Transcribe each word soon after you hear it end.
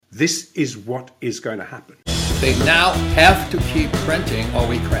this is what is going to happen. They now have to keep printing or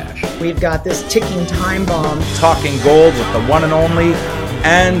we crash. We've got this ticking time bomb. Talking gold with the one and only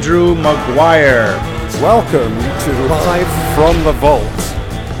Andrew Maguire. Welcome to Live from the Vault.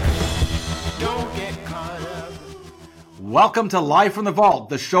 Welcome to Live from the Vault,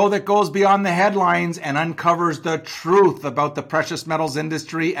 the show that goes beyond the headlines and uncovers the truth about the precious metals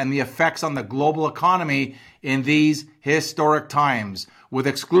industry and the effects on the global economy in these historic times. With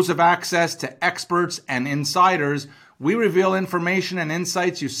exclusive access to experts and insiders, we reveal information and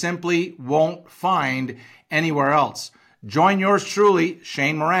insights you simply won't find anywhere else. Join yours truly,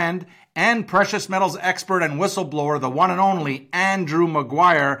 Shane Morand, and precious metals expert and whistleblower, the one and only Andrew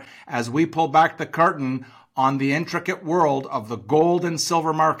Maguire, as we pull back the curtain on the intricate world of the gold and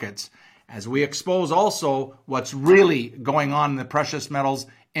silver markets, as we expose also what's really going on in the precious metals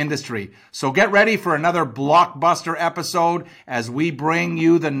industry. So get ready for another blockbuster episode as we bring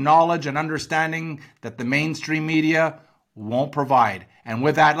you the knowledge and understanding that the mainstream media won't provide. And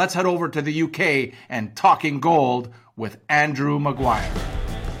with that, let's head over to the UK and Talking Gold with Andrew Maguire.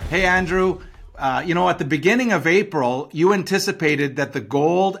 Hey, Andrew. At the beginning of April, you anticipated that the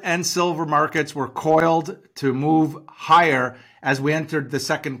gold and silver markets were coiled to move higher as we entered the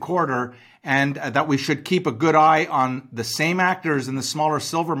second quarter, and that we should keep a good eye on the same actors in the smaller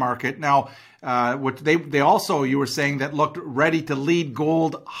silver market. Now, they also, you were saying, that looked ready to lead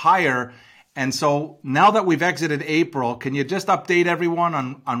gold higher. And so now that we've exited April, can you just update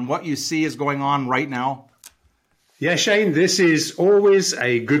everyone on what you see is going on right now? Yeah, Shane, this is always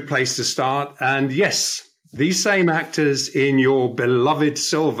a good place to start. And yes, these same actors in your beloved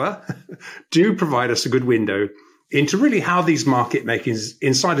silver do provide us a good window into really how these market makers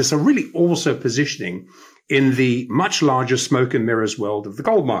insiders are really also positioning in the much larger smoke and mirrors world of the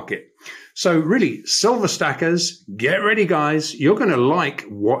gold market. So really, silver stackers, get ready, guys. You're going to like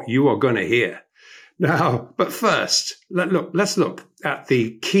what you are going to hear. Now, but first, let's look at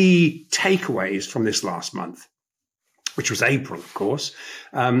the key takeaways from this last month, which was April, of course,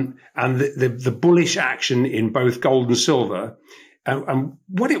 and the bullish action in both gold and silver. And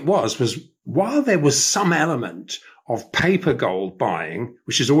what it was while there was some element of paper gold buying,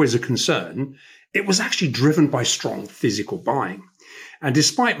 which is always a concern, it was actually driven by strong physical buying. And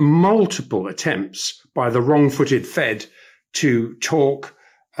despite multiple attempts by the wrong-footed Fed to talk,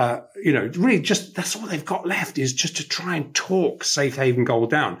 really just that's all they've got left is just to try and talk safe haven gold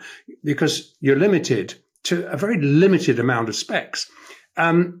down, because you're limited to a very limited amount of specs.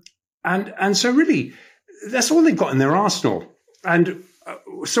 And so really, that's all they've got in their arsenal. And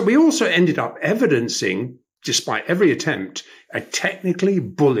so we also ended up evidencing, despite every attempt, a technically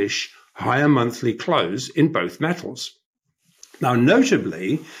bullish higher monthly close in both metals. Now,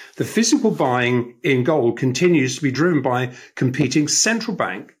 notably, the physical buying in gold continues to be driven by competing central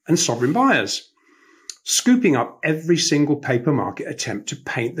bank and sovereign buyers, scooping up every single paper market attempt to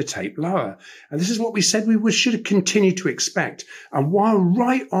paint the tape lower. And this is what we said we should continue to expect. And while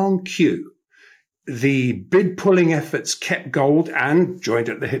right on cue, the bid-pulling efforts kept gold, and joined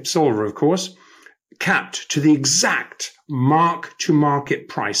at the hip silver, of course, capped to the exact mark-to-market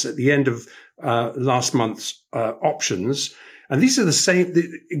price at the end of last month's options. And these are the same,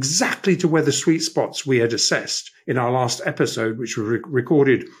 exactly to where the sweet spots we had assessed in our last episode, which was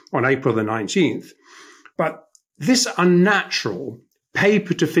recorded on April the 19th. But this unnatural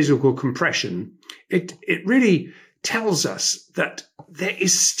paper to physical compression, it really tells us that there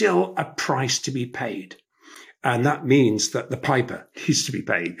is still a price to be paid. And that means that the piper needs to be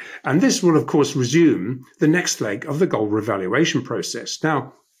paid. And this will, of course, resume the next leg of the gold revaluation process.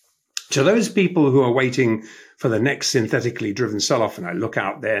 Now, to those people who are waiting for the next synthetically driven sell-off, and I look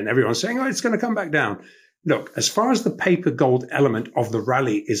out there and everyone's saying, oh, it's going to come back down. Look, as far as the paper gold element of the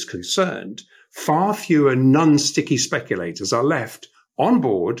rally is concerned, far fewer non-sticky speculators are left on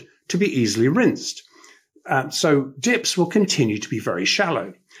board to be easily rinsed. So dips will continue to be very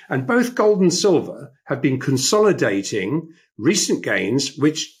shallow. And both gold and silver have been consolidating recent gains,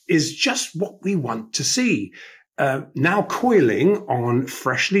 which is just what we want to see. Now coiling on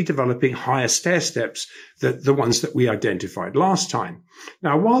freshly developing higher stair steps, the ones that we identified last time.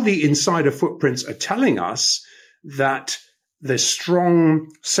 Now, while the insider footprints are telling us that the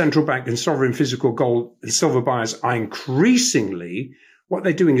strong central bank and sovereign physical gold and silver buyers are increasingly, what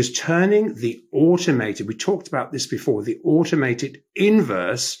they're doing is turning the automated, we talked about this before, the automated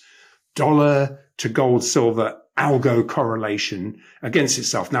inverse dollar to gold silver algo correlation against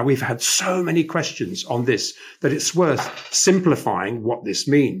itself. Now, we've had so many questions on this that it's worth simplifying what this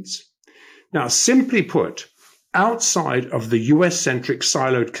means. Now, simply put, outside of the US-centric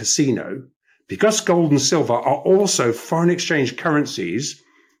siloed casino, because gold and silver are also foreign exchange currencies,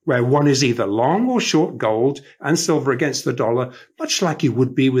 where one is either long or short gold and silver against the dollar, much like you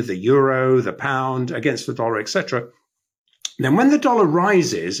would be with the euro, the pound against the dollar, etc. Then when the dollar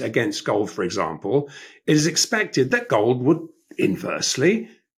rises against gold, for example, it is expected that gold would inversely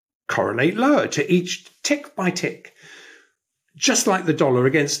correlate lower to each tick by tick, just like the dollar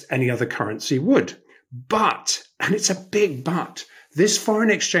against any other currency would. But, and it's a big but, this foreign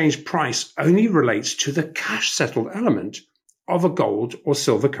exchange price only relates to the cash settled element of a gold or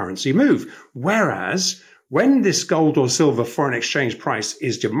silver currency move. Whereas when this gold or silver foreign exchange price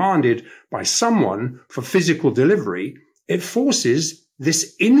is demanded by someone for physical delivery, it forces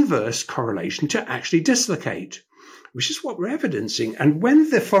this inverse correlation to actually dislocate, which is what we're evidencing. And when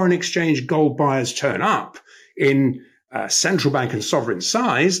the foreign exchange gold buyers turn up in central bank and sovereign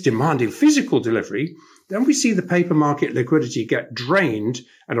size, demanding physical delivery, then we see the paper market liquidity get drained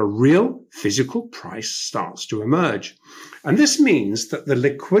and a real physical price starts to emerge. And this means that the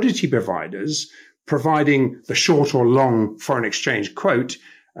liquidity providers providing the short or long foreign exchange quote,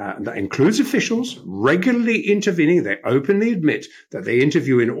 that includes officials regularly intervening. They openly admit that they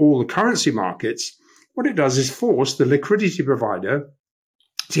interview in all the currency markets. What it does is force the liquidity provider.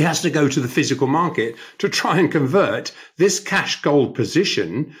 He has to go to the physical market to try and convert this cash gold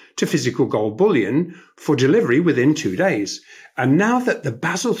position to physical gold bullion for delivery within 2 days. And now that the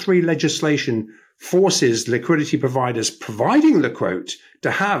Basel III legislation forces liquidity providers providing the quote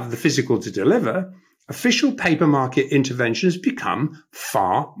to have the physical to deliver, official paper market interventions become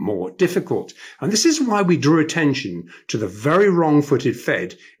far more difficult. And this is why we drew attention to the very wrong-footed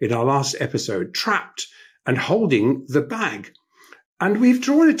Fed in our last episode, trapped and holding the bag. And we've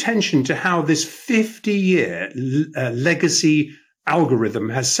drawn attention to how this 50-year legacy algorithm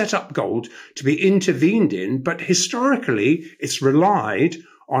has set up gold to be intervened in, but historically it's relied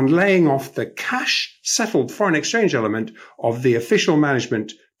on laying off the cash-settled foreign exchange element of the official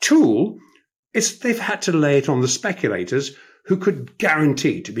management tool. They've had to lay it on the speculators who could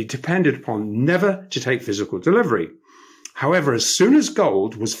guarantee to be depended upon never to take physical delivery. However, as soon as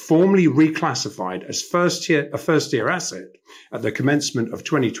gold was formally reclassified as a first-tier asset at the commencement of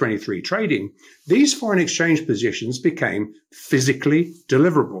 2023 trading, these foreign exchange positions became physically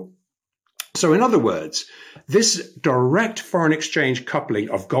deliverable. So in other words, this direct foreign exchange coupling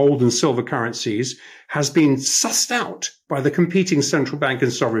of gold and silver currencies has been sussed out by the competing central bank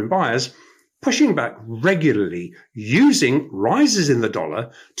and sovereign buyers, pushing back regularly, using rises in the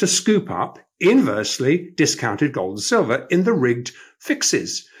dollar to scoop up inversely discounted gold and silver in the rigged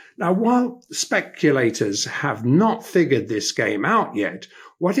fixes. Now, while speculators have not figured this game out yet,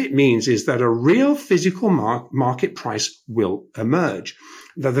 what it means is that a real physical market price will emerge.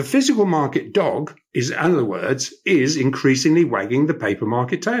 That the physical market dog in other words, is increasingly wagging the paper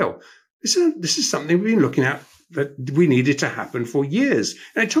market tail. This is something we've been looking at that we needed to happen for years.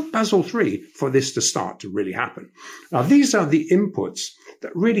 And it took Basel III for this to start to really happen. Now, these are the inputs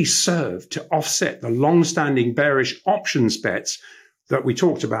that really serve to offset the long-standing bearish options bets that we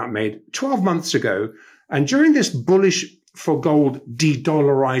talked about made 12 months ago. And during this bullish for gold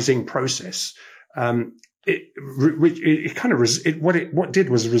de-dollarizing process, what did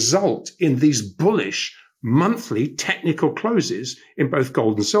was result in these bullish monthly technical closes in both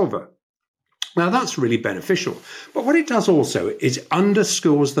gold and silver. Now, that's really beneficial. But what it does also is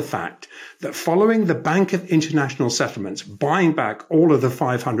underscores the fact that following the Bank of International Settlements buying back all of the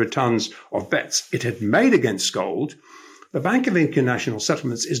 500 tons of bets it had made against gold, the Bank of International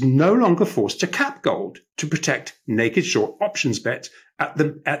Settlements is no longer forced to cap gold to protect naked short options bets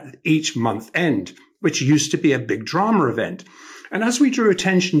at each month end, which used to be a big drama event. And as we drew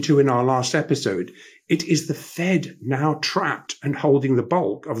attention to in our last episode, it is the Fed now trapped and holding the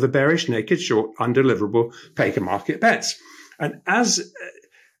bulk of the bearish naked short undeliverable paper market bets. And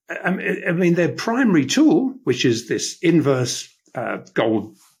their primary tool, which is this inverse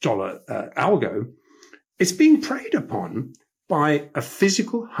gold dollar algo, it's being preyed upon by a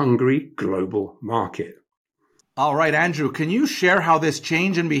physical hungry global market. All right, Andrew, can you share how this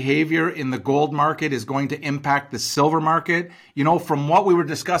change in behavior in the gold market is going to impact the silver market? You know, from what we were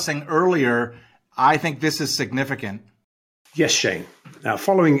discussing earlier, I think this is significant. Yes, Shane. Now,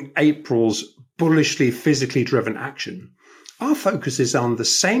 following April's bullishly physically driven action, our focus is on the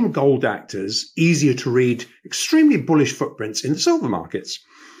same gold actors, easier to read, extremely bullish footprints in the silver markets.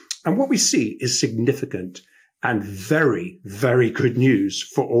 And what we see is significant and very, very good news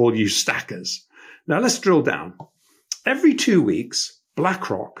for all you stackers. Now, let's drill down. Every 2 weeks,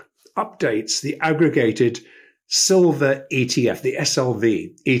 BlackRock updates the aggregated silver ETF, the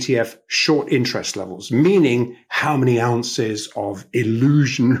SLV ETF short interest levels, meaning how many ounces of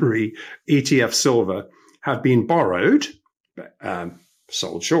illusionary ETF silver have been borrowed,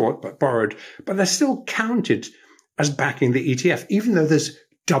 sold short, but borrowed, but they're still counted as backing the ETF, even though there's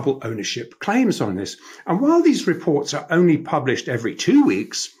double ownership claims on this. And while these reports are only published every 2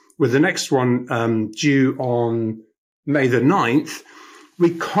 weeks, with the next one due on May the 9th,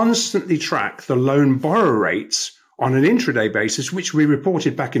 we constantly track the loan borrow rates on an intraday basis, which we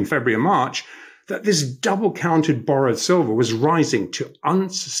reported back in February and March, that this double counted borrowed silver was rising to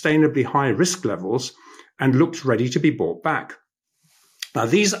unsustainably high risk levels and looked ready to be bought back. Now,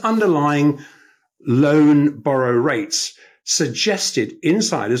 these underlying loan borrow rates suggested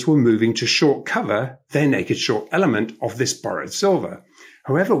insiders were moving to short cover their naked short element of this borrowed silver.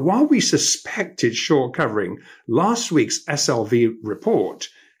 However, while we suspected short covering, last week's SLV report,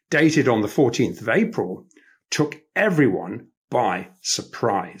 dated on the 14th of April, took everyone by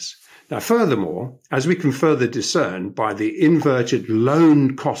surprise. Now, furthermore, as we can further discern by the inverted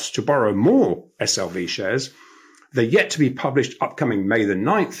loan cost to borrow more SLV shares, the yet to be published upcoming May the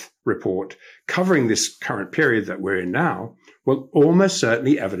 9th report covering this current period that we're in now will almost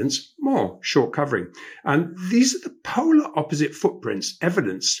certainly evidence more short covering. And these are the polar opposite footprints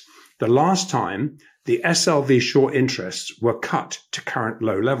evidenced the last time the SLV short interests were cut to current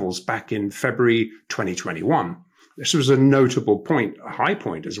low levels back in February 2021. This was a notable point, a high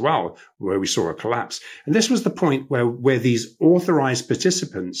point as well, where we saw a collapse. And this was the point where these authorized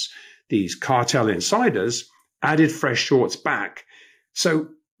participants, these cartel insiders, added fresh shorts back. So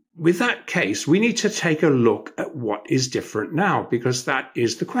with that case, we need to take a look at what is different now, because that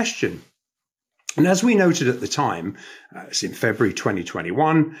is the question. And as we noted at the time, it's in February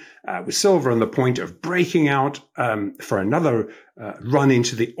 2021, with silver on the point of breaking out for another run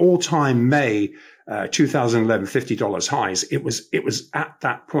into the all-time May 2011 $50 highs. It was at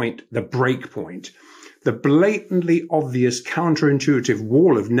that point, the break point. The blatantly obvious counterintuitive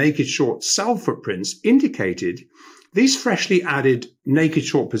wall of naked short sell footprints indicated these freshly added naked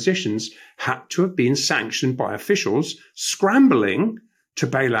short positions had to have been sanctioned by officials scrambling to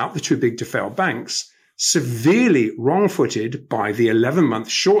bail out the too big to fail banks, severely wrong-footed by the 11-month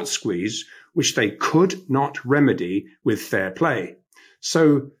short squeeze, which they could not remedy with fair play.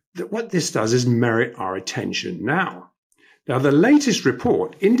 So what this does is merit our attention now. Now, the latest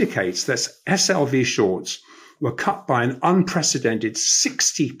report indicates that SLV shorts were cut by an unprecedented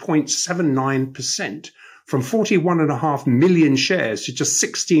 60.79%, from 41.5 million shares to just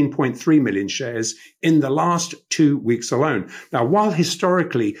 16.3 million shares in the last 2 weeks alone. Now, while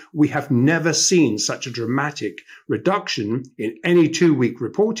historically we have never seen such a dramatic reduction in any 2-week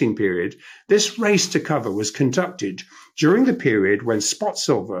reporting period, this race to cover was conducted during the period when spot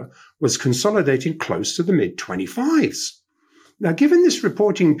silver was consolidating close to the mid-25s. Now, given this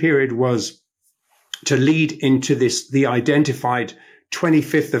reporting period was to lead into the identified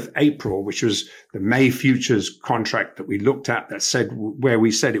 25th of April, which was the May futures contract that we looked at that said where we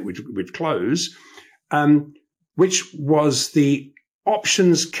said it would close, which was the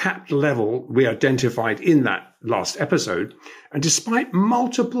options capped level we identified in that last episode. And despite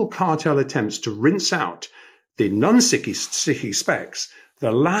multiple cartel attempts to rinse out the non-sticky specs,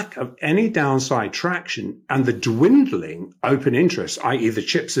 the lack of any downside traction and the dwindling open interest, i.e. the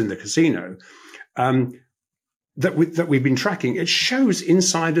chips in the casino, that we've been tracking, it shows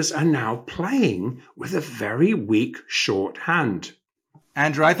insiders are now playing with a very weak short hand.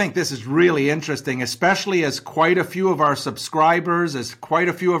 Andrew, I think this is really interesting, especially as quite a few of our subscribers, as quite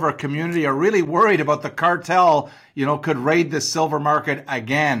a few of our community are really worried about the cartel, could raid the silver market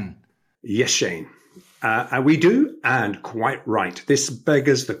again. Yes, Shane. And we do, and quite right. This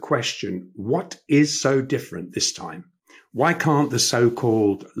beggars the question, what is so different this time? Why can't the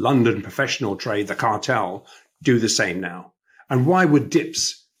so-called London professional trade, the cartel, do the same now? And why would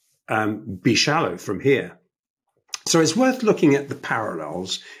dips be shallow from here? So it's worth looking at the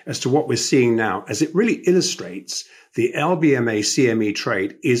parallels as to what we're seeing now, as it really illustrates the LBMA CME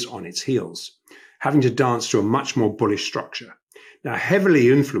trade is on its heels, having to dance to a much more bullish structure. Now,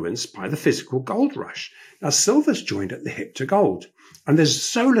 heavily influenced by the physical gold rush. Now, silver's joined at the hip to gold. And there's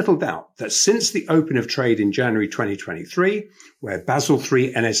so little doubt that since the open of trade in January 2023, where Basel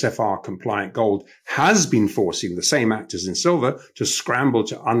III NSFR compliant gold has been forcing the same actors in silver to scramble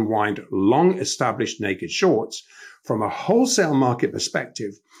to unwind long established naked shorts, from a wholesale market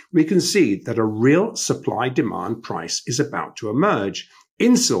perspective, we can see that a real supply demand price is about to emerge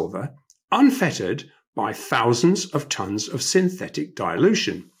in silver, unfettered by thousands of tons of synthetic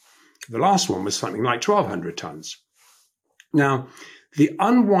dilution. The last one was something like 1,200 tons. Now, the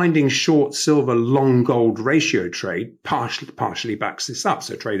unwinding short silver long gold ratio trade partially backs this up.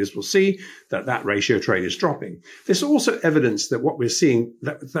 So traders will see that ratio trade is dropping. There's also evidence that what we're seeing,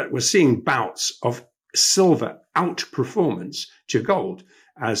 that we're seeing bouts of silver outperformance to gold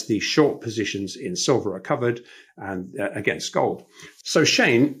as the short positions in silver are covered and against gold. So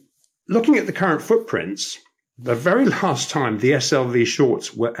Shane, looking at the current footprints, the very last time the SLV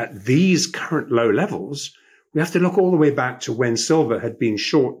shorts were at these current low levels, we have to look all the way back to when silver had been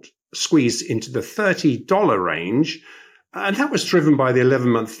short squeezed into the $30 range. And that was driven by the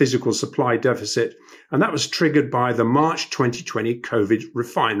 11-month physical supply deficit. And that was triggered by the March 2020 COVID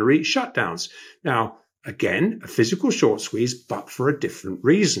refinery shutdowns. Now, again, a physical short squeeze, but for a different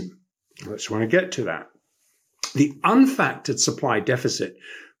reason. I just want to get to that. The unfactored supply deficit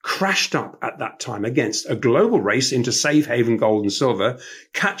crashed up at that time against a global race into safe haven gold and silver,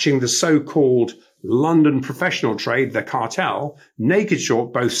 catching the so-called London professional trade, the cartel, naked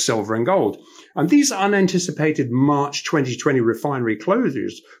short both silver and gold. And these unanticipated March 2020 refinery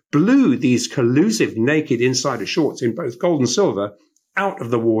closures blew these collusive naked insider shorts in both gold and silver out of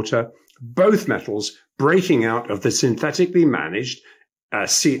the water, both metals breaking out of the synthetically managed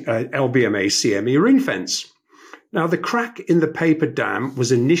LBMA CME ring fence. Now, the crack in the paper dam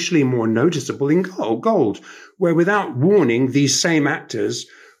was initially more noticeable in gold, where without warning, these same actors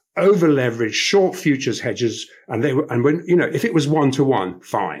over-leveraged short futures hedges, and if it was 1-to-1,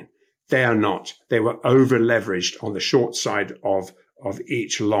 fine. They are not. They were over-leveraged on the short side of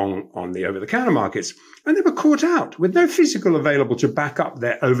each long on the over-the-counter markets, and they were caught out with no physical available to back up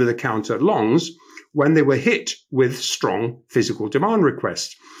their over-the-counter longs when they were hit with strong physical demand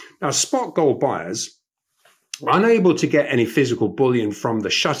requests. Now, spot gold buyers, unable to get any physical bullion from the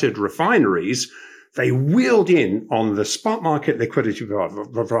shuttered refineries, they wheeled in on the spot market liquidity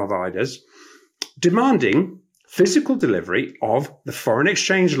providers, demanding physical delivery of the foreign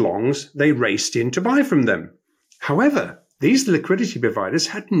exchange longs they raced in to buy from them. However, these liquidity providers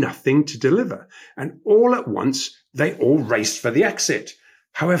had nothing to deliver, and all at once they all raced for the exit.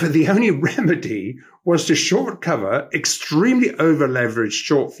 However, the only remedy was to short cover extremely over-leveraged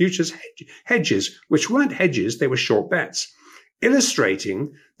short futures hedges, which weren't hedges, they were short bets,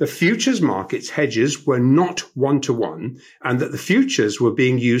 illustrating the futures market's hedges were not 1-to-1 and that the futures were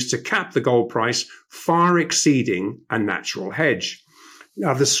being used to cap the gold price, far exceeding a natural hedge.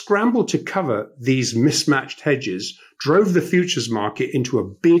 Now, the scramble to cover these mismatched hedges drove the futures market into a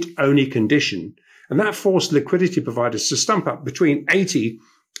bid-only condition, and that forced liquidity providers to stump up between $80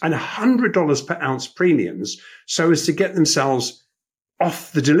 and $100 per ounce premiums so as to get themselves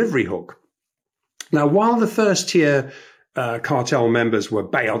off the delivery hook. Now, while the first tier cartel members were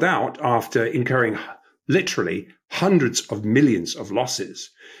bailed out after incurring literally hundreds of millions of losses,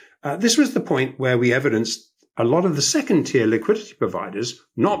 this was the point where we evidenced a lot of the second tier liquidity providers,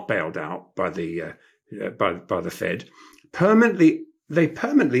 not bailed out by the Fed,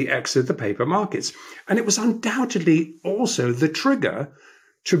 permanently exited the paper markets. And it was undoubtedly also the trigger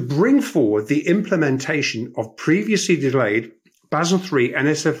to bring forward the implementation of previously delayed Basel III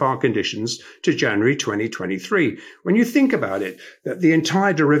NSFR conditions to January 2023. When you think about it, that the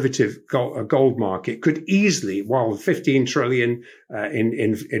entire derivative gold market could easily, while 15 trillion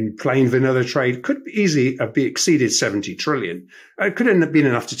in plain vanilla trade could easily be exceeded 70 trillion, it could have been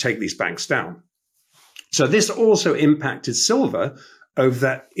enough to take these banks down. So this also impacted silver over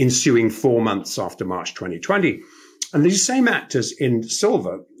that ensuing 4 months after March 2020. And these same actors in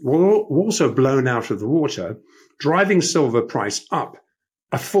silver were also blown out of the water, driving silver price up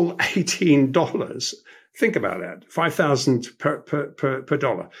a full $18. Think about that. 5,000 per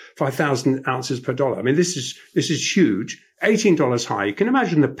dollar, 5,000 ounces per dollar. I mean, this is huge. $18 high. You can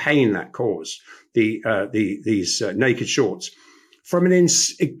imagine the pain that caused these naked shorts from an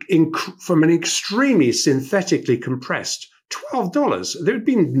extremely synthetically compressed $12. They had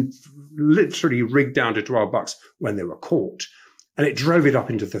been literally rigged down to $12 when they were caught. And it drove it up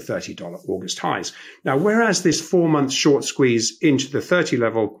into the $30 August highs. Now, whereas this 4-month short squeeze into the 30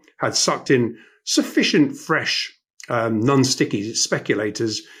 level had sucked in sufficient fresh, non-sticky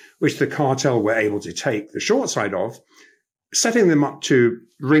speculators, which the cartel were able to take the short side of, setting them up to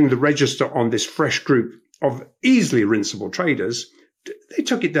ring the register on this fresh group of easily rinsable traders, they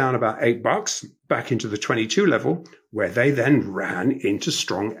took it down about $8 back into the 22 level, where they then ran into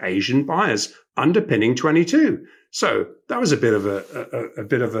strong Asian buyers underpinning 22. So that was a bit of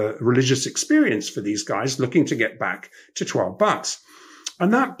a religious experience for these guys looking to get back to $12.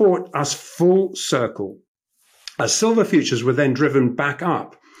 And that brought us full circle as silver futures were then driven back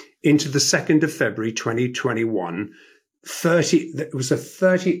up into the 2nd of February 2021. It was a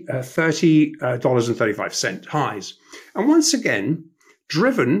 $30.35 highs. And once again,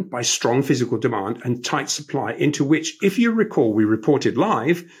 driven by strong physical demand and tight supply, into which, if you recall, we reported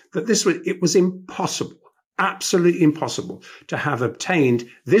live that it was impossible, absolutely impossible to have obtained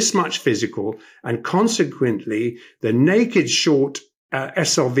this much physical, and consequently the naked short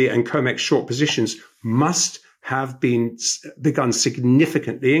SLV and COMEX short positions must have begun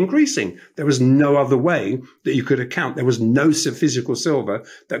significantly increasing. There was no other way that you could account. There was no physical silver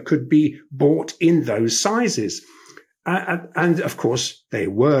that could be bought in those sizes. And of course, they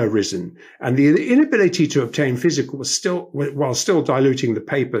were risen. And the inability to obtain physical was while still diluting the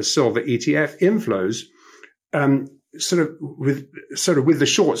paper silver ETF inflows, with the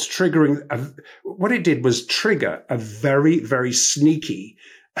shorts triggering, what it did was trigger a very, very sneaky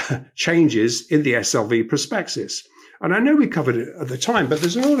changes in the SLV prospectus. And I know we covered it at the time, but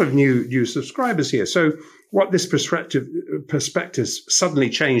there's a lot of new subscribers here. So what this prospectus suddenly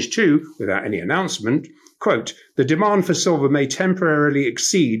changed to, without any announcement, quote, the demand for silver may temporarily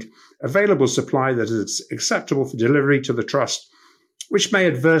exceed available supply that is acceptable for delivery to the trust, which may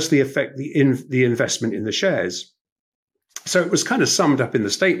adversely affect the investment in the shares. So it was kind of summed up in the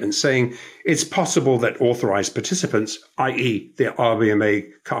statement saying it's possible that authorized participants, i.e. the RBMA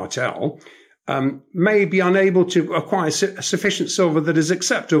cartel, may be unable to acquire sufficient silver that is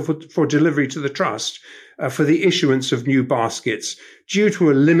acceptable for delivery to the trust for the issuance of new baskets due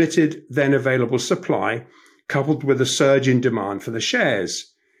to a limited then available supply coupled with a surge in demand for the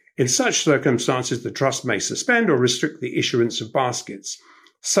shares. In such circumstances, the trust may suspend or restrict the issuance of baskets.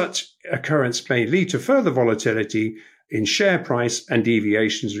 Such occurrence may lead to further volatility in share price and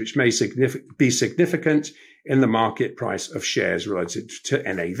deviations which may be significant in the market price of shares relative to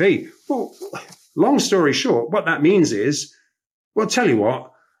NAV. Well, long story short, what that means is, well, tell you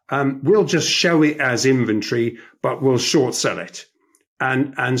what, we'll just show it as inventory, but we'll short sell it.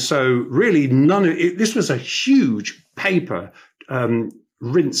 And so really this was a huge paper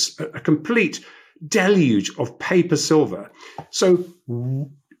rinse, a complete deluge of paper silver. So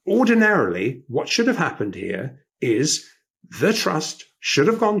ordinarily, what should have happened here is the trust should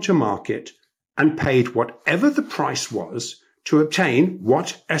have gone to market and paid whatever the price was to obtain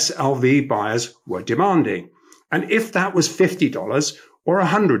what SLV buyers were demanding. And if that was $50 or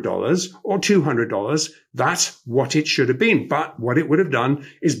 $100 or $200, that's what it should have been. But what it would have done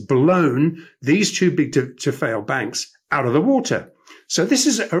is blown these too big to fail banks out of the water. So this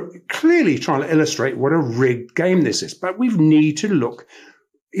is clearly trying to illustrate what a rigged game this is. But we need to look,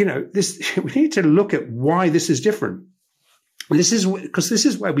 we need to look at why this is different. This is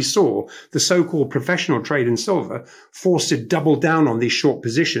where we saw the so-called professional trade in silver forced to double down on these short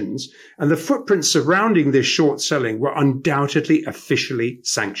positions, and the footprints surrounding this short selling were undoubtedly officially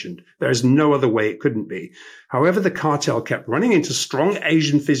sanctioned. There is no other way it couldn't be. However, the cartel kept running into strong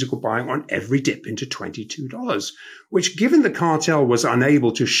Asian physical buying on every dip into $22, which, given the cartel was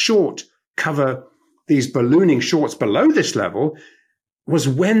unable to short cover these ballooning shorts below this level, was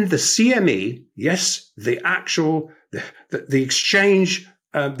when the CME, yes, the exchange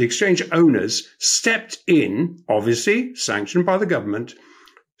owners stepped in, obviously sanctioned by the government,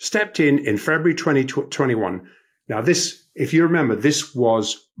 stepped in February 2021. Now this, if you remember, this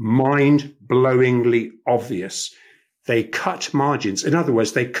was mind-blowingly obvious. They cut margins. In other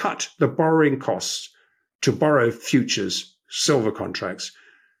words, they cut the borrowing costs to borrow futures, silver contracts,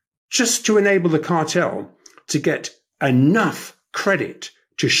 just to enable the cartel to get enough credit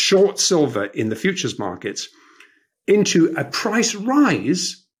to short silver in the futures markets into a price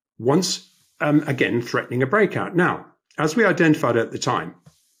rise once again threatening a breakout. Now, as we identified at the time,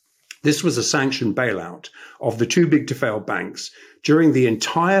 this was a sanctioned bailout of the too big to fail banks during the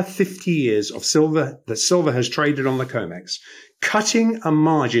entire 50 years of silver that silver has traded on the COMEX, cutting a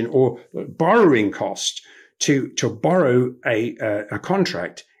margin or borrowing cost to borrow a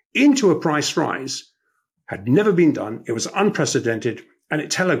contract into a price rise had never been done. It was unprecedented, and it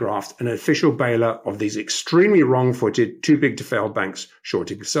telegraphed an official bailout of these extremely wrong-footed, too big to fail banks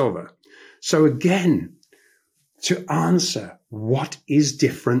shorting silver. So again, to answer what is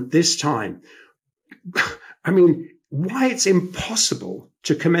different this time, I mean, why it's impossible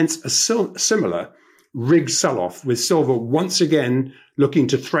to commence a similar rigged sell-off with silver once again looking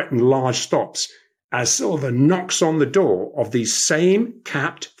to threaten large stops as silver knocks on the door of these same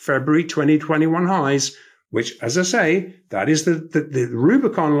capped February 2021 highs, which, as I say, that is the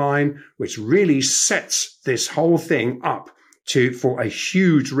Rubicon line, which really sets this whole thing up for a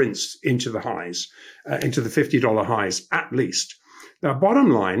huge rinse into the highs, into the $50 highs at least. Now,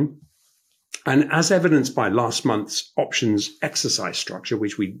 bottom line, and as evidenced by last month's options exercise structure,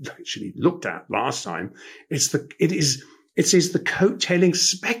 which we actually looked at last time, it is the coattailing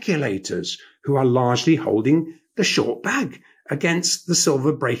speculators who are largely holding the short bag against the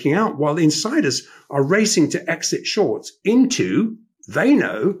silver breaking out, while insiders are racing to exit shorts into, they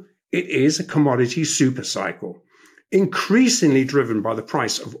know, it is a commodity supercycle, increasingly driven by the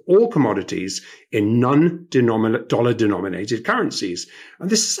price of all commodities in non-dollar-denominated currencies. And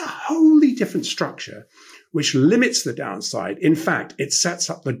this is a wholly different structure, which limits the downside. In fact, it sets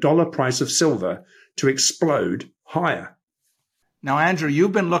up the dollar price of silver to explode higher. Now, Andrew,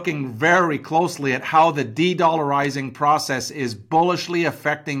 you've been looking very closely at how the de-dollarizing process is bullishly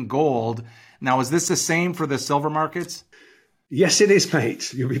affecting gold. Now, is this the same for the silver markets? Yes, it is,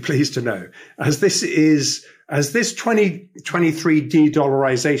 mate. You'll be pleased to know. As this 2023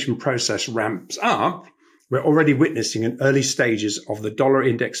 de-dollarization process ramps up, we're already witnessing in early stages of the dollar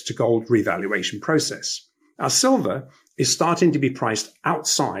index to gold revaluation process. Our silver is starting to be priced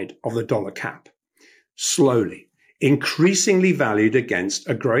outside of the dollar cap, slowly, increasingly valued against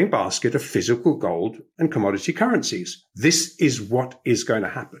a growing basket of physical gold and commodity currencies. This is what is going to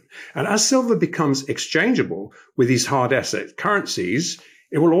happen. And as silver becomes exchangeable with these hard asset currencies,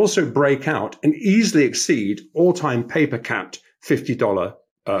 it will also break out and easily exceed all-time paper-capped $50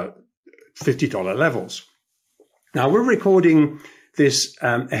 levels. Now, we're recording this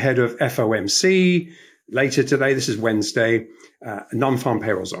ahead of FOMC later today. This is Wednesday. Non-farm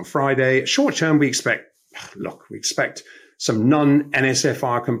payrolls on Friday. Short term, we expect some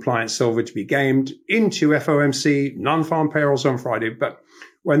non-NSFR compliant silver to be gamed into FOMC, non-farm payrolls on Friday. But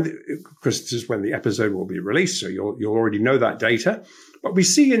because this is when the episode will be released, so you'll already know that data. But we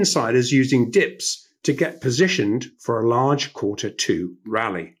see insiders using dips to get positioned for a large quarter two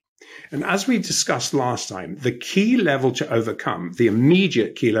rally. And as we discussed last time, the key level to overcome, the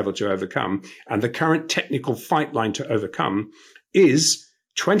immediate key level to overcome, and the current technical fight line to overcome is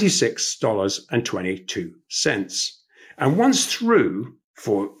 $26.22. And once through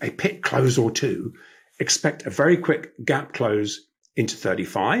for a pit close or two, expect a very quick gap close into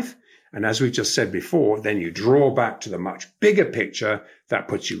 35. And as we just said before, then you draw back to the much bigger picture that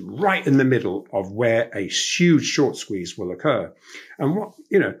puts you right in the middle of where a huge short squeeze will occur. And we're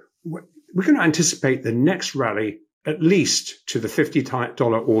going to anticipate the next rally at least to the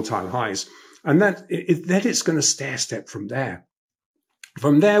 $50 all-time highs. And then it's going to stair step from there.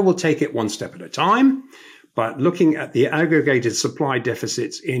 From there, we'll take it one step at a time, but looking at the aggregated supply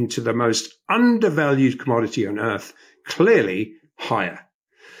deficits into the most undervalued commodity on earth, clearly higher.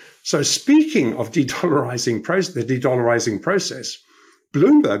 So speaking of the de-dollarizing process,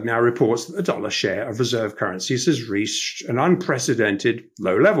 Bloomberg now reports that the dollar share of reserve currencies has reached an unprecedented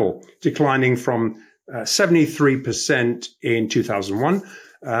low level, declining from 73% in 2001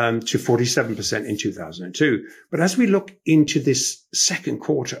 to 47% in 2002. But as we look into this second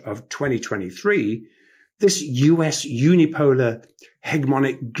quarter of 2023, this US unipolar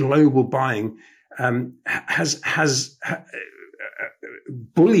hegemonic global buying has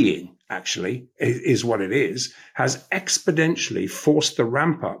bullying, actually, is what it is, has exponentially forced the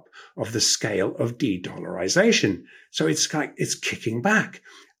ramp up of the scale of de-dollarization. So it's kicking back.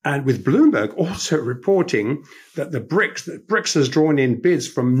 And with Bloomberg also reporting that that BRICS has drawn in bids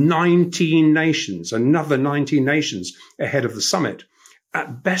from 19 nations, another 19 nations ahead of the summit.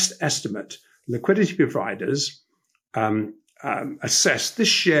 At best estimate, liquidity providers assess this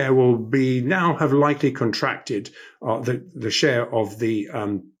share will have likely contracted. The share of the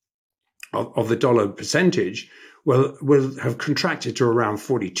dollar percentage will have contracted to around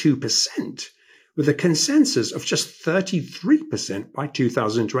 42%. With a consensus of just 33% by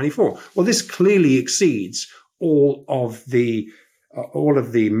 2024. Well, this clearly exceeds all of the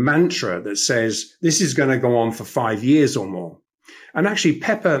mantra that says this is going to go on for 5 years or more. And actually,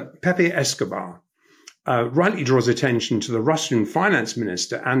 Pepe Escobar rightly draws attention to the Russian finance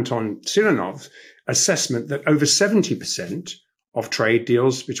minister, Anton Siranov's assessment that over 70% of trade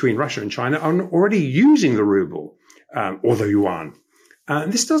deals between Russia and China are already using the ruble or the yuan.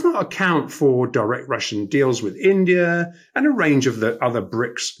 This does not account for direct Russian deals with India and a range of the other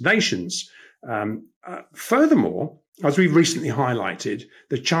BRICS nations. Furthermore, as we've recently highlighted,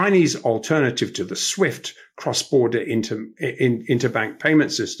 the Chinese alternative to the SWIFT cross-border interbank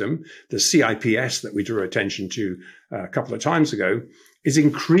payment system, the CIPS that we drew attention to a couple of times ago, is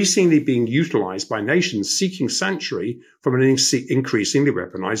increasingly being utilized by nations seeking sanctuary from an increasingly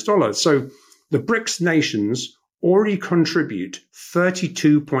weaponized dollar. So the BRICS nations already contribute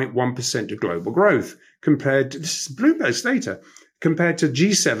 32.1% to global growth compared to, this is Bloomberg's data, compared to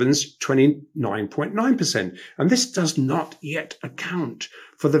G7's 29.9%. And this does not yet account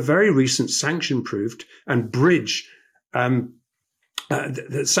for the very recent sanction-proofed and bridge, the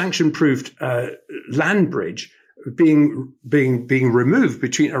sanction-proofed land bridge being removed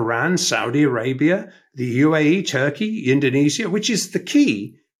between Iran, Saudi Arabia, the UAE, Turkey, Indonesia, which is the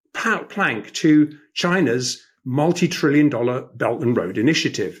key plank to China's multi-trillion-dollar Belt and Road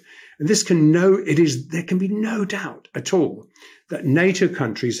Initiative. And there can be no doubt at all that NATO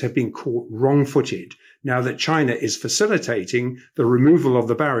countries have been caught wrong-footed now that China is facilitating the removal of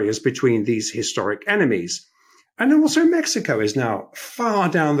the barriers between these historic enemies. And also Mexico is now far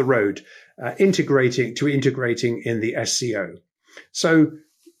down the road integrating in the SCO. So,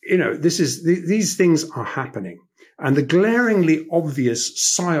 these things are happening. And the glaringly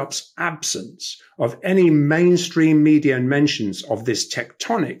obvious PSYOPs absence of any mainstream media mentions of this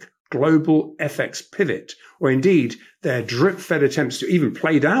tectonic global FX pivot, or indeed their drip-fed attempts to even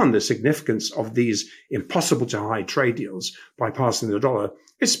play down the significance of these impossible-to-hide trade deals by passing the dollar,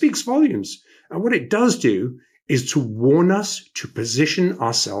 it speaks volumes. And what it does do is to warn us to position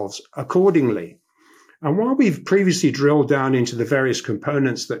ourselves accordingly. And while we've previously drilled down into the various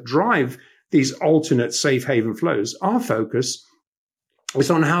components that drive these alternate safe haven flows, our focus is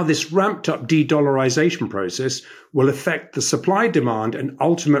on how this ramped up de-dollarization process will affect the supply, demand, and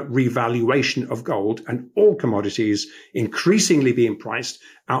ultimate revaluation of gold and all commodities increasingly being priced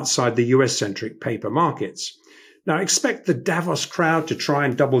outside the US-centric paper markets. Now, expect the Davos crowd to try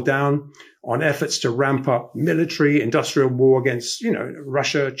and double down on efforts to ramp up military industrial war against,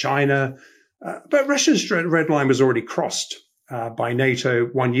 Russia, China. But Russia's red line was already crossed by NATO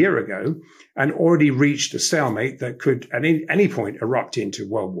 1 year ago and already reached a stalemate that could at any point erupt into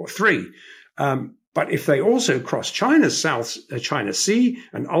World War III. But if they also cross China's South China Sea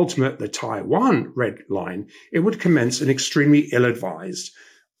and ultimate the Taiwan red line, it would commence an extremely ill-advised,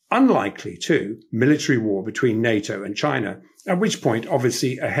 unlikely too, military war between NATO and China, at which point,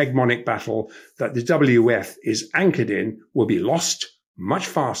 obviously, a hegemonic battle that the WF is anchored in will be lost much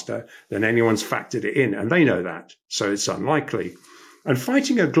faster than anyone's factored it in. And they know that, so it's unlikely. And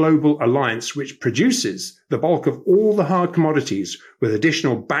fighting a global alliance which produces the bulk of all the hard commodities with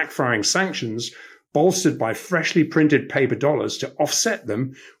additional backfiring sanctions bolstered by freshly printed paper dollars to offset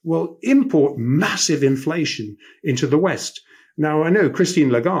them will import massive inflation into the West. Now, I know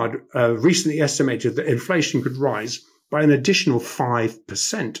Christine Lagarde recently estimated that inflation could rise by an additional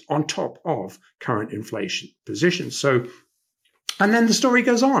 5% on top of current inflation positions. So, and then the story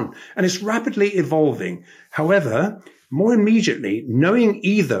goes on, and it's rapidly evolving. However, more immediately, knowing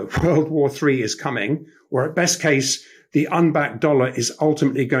either World War III is coming, or at best case, the unbacked dollar is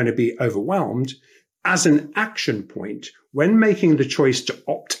ultimately going to be overwhelmed, as an action point, when making the choice to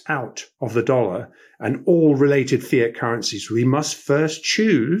opt out of the dollar and all related fiat currencies, we must first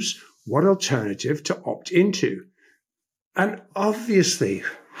choose what alternative to opt into. And obviously,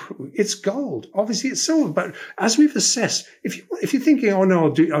 it's gold. Obviously, it's silver. But as we've assessed, if you're thinking, oh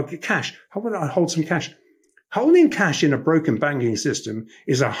no, I'll get cash. How about I hold some cash? Holding cash in a broken banking system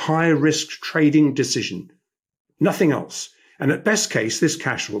is a high-risk trading decision. Nothing else. And at best case, this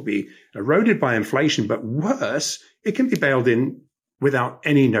cash will be eroded by inflation, but worse, it can be bailed in without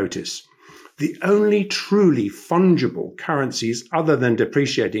any notice. The only truly fungible currencies other than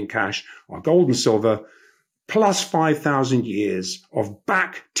depreciating cash are gold and silver, plus 5,000 years of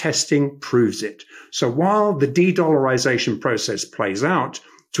back testing proves it. So while the de-dollarization process plays out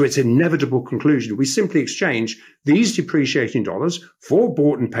to its inevitable conclusion, we simply exchange these depreciating dollars for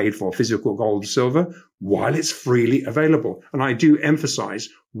bought and paid for physical gold and silver while it's freely available. And I do emphasize,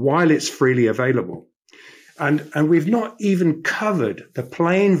 while it's freely available. And we've not even covered the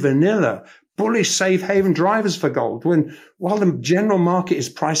plain vanilla bullish safe haven drivers for gold. While the general market is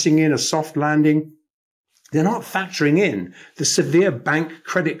pricing in a soft landing, they're not factoring in the severe bank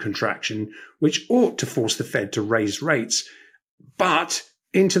credit contraction, which ought to force the Fed to raise rates, but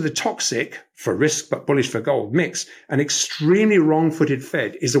into the toxic, for risk but bullish for gold mix, an extremely wrong-footed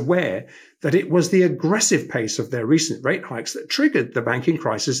Fed is aware that it was the aggressive pace of their recent rate hikes that triggered the banking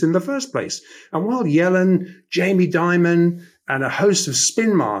crisis in the first place. And while Yellen, Jamie Dimon, and a host of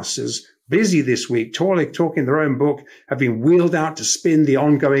spin masters busy this week talking their own book have been wheeled out to spin the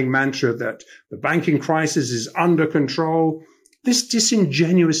ongoing mantra that the banking crisis is under control, this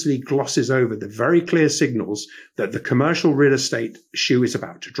disingenuously glosses over the very clear signals that the commercial real estate shoe is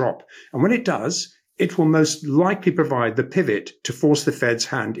about to drop. And when it does, it will most likely provide the pivot to force the Fed's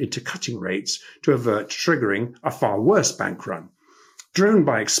hand into cutting rates to avert triggering a far worse bank run, driven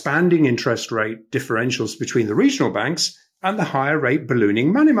by expanding interest rate differentials between the regional banks and the higher rate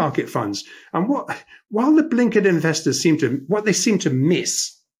ballooning money market funds. And while the blinkered investors seem to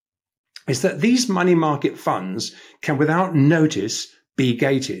miss is that these money market funds can without notice be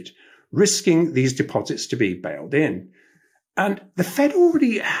gated, risking these deposits to be bailed in. And the Fed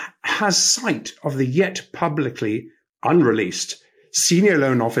already has sight of the yet publicly unreleased Senior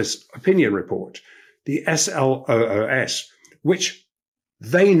Loan Office Opinion Report, the SLOOS, which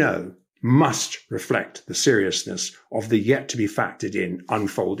they know must reflect the seriousness of the yet to be factored in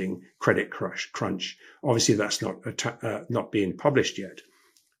unfolding credit crunch. Obviously, that's not being published yet,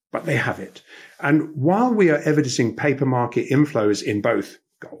 but they have it. And while we are evidencing paper market inflows in both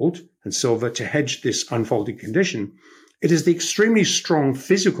gold and silver to hedge this unfolding condition, it is the extremely strong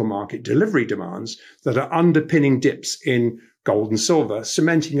physical market delivery demands that are underpinning dips in gold and silver,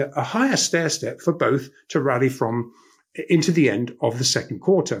 cementing a higher stairstep for both to rally from into the end of the second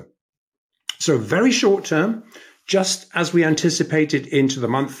quarter. So very short term, just as we anticipated into the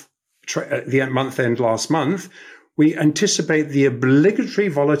month end last month, we anticipate the obligatory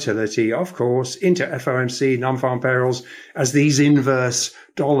volatility, of course, into FOMC, non-farm payrolls, as these inverse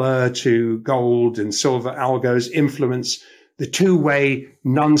dollar to gold and silver algos influence the two-way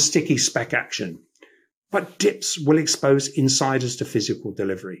non-sticky spec action. But dips will expose insiders to physical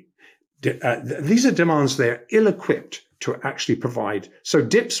delivery. These are demands they're ill-equipped to actually provide. So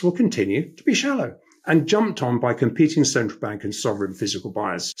dips will continue to be shallow and jumped on by competing central bank and sovereign physical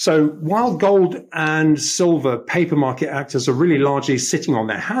buyers. So while gold and silver paper market actors are really largely sitting on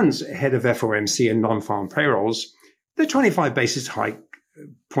their hands ahead of FOMC and non-farm payrolls, the 25 basis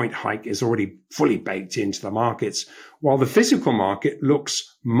point hike is already fully baked into the markets, while the physical market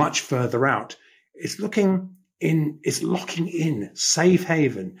looks much further out. It's locking in safe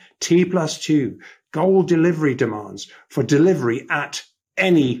haven, T+2, gold delivery demands for delivery at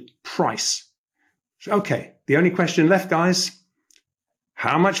any price. Okay, the only question left, guys,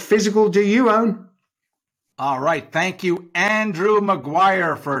 how much physical do you own? All right. Thank you, Andrew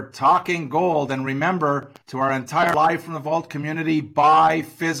Maguire, for talking gold. And remember, to our entire Live from the Vault community, buy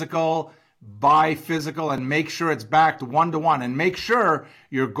physical, and make sure it's backed 1-to-1. And make sure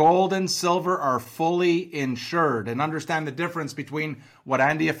your gold and silver are fully insured. And understand the difference between what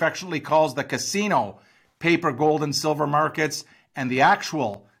Andy affectionately calls the casino paper gold and silver markets and the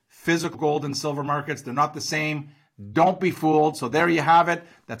actual physical gold and silver markets. They're not the same. Don't be fooled. So there you have it.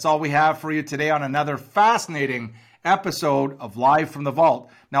 That's all we have for you today on another fascinating episode of Live from the Vault.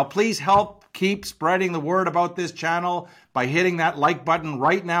 Now, please help keep spreading the word about this channel by hitting that like button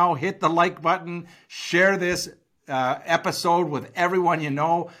right now. Hit the like button. Share this episode with everyone you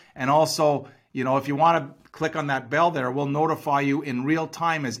know. And also, if you want to click on that bell there, we'll notify you in real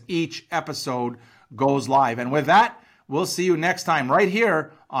time as each episode goes live. And with that, we'll see you next time right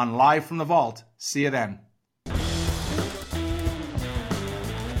here on Live from the Vault. See you then.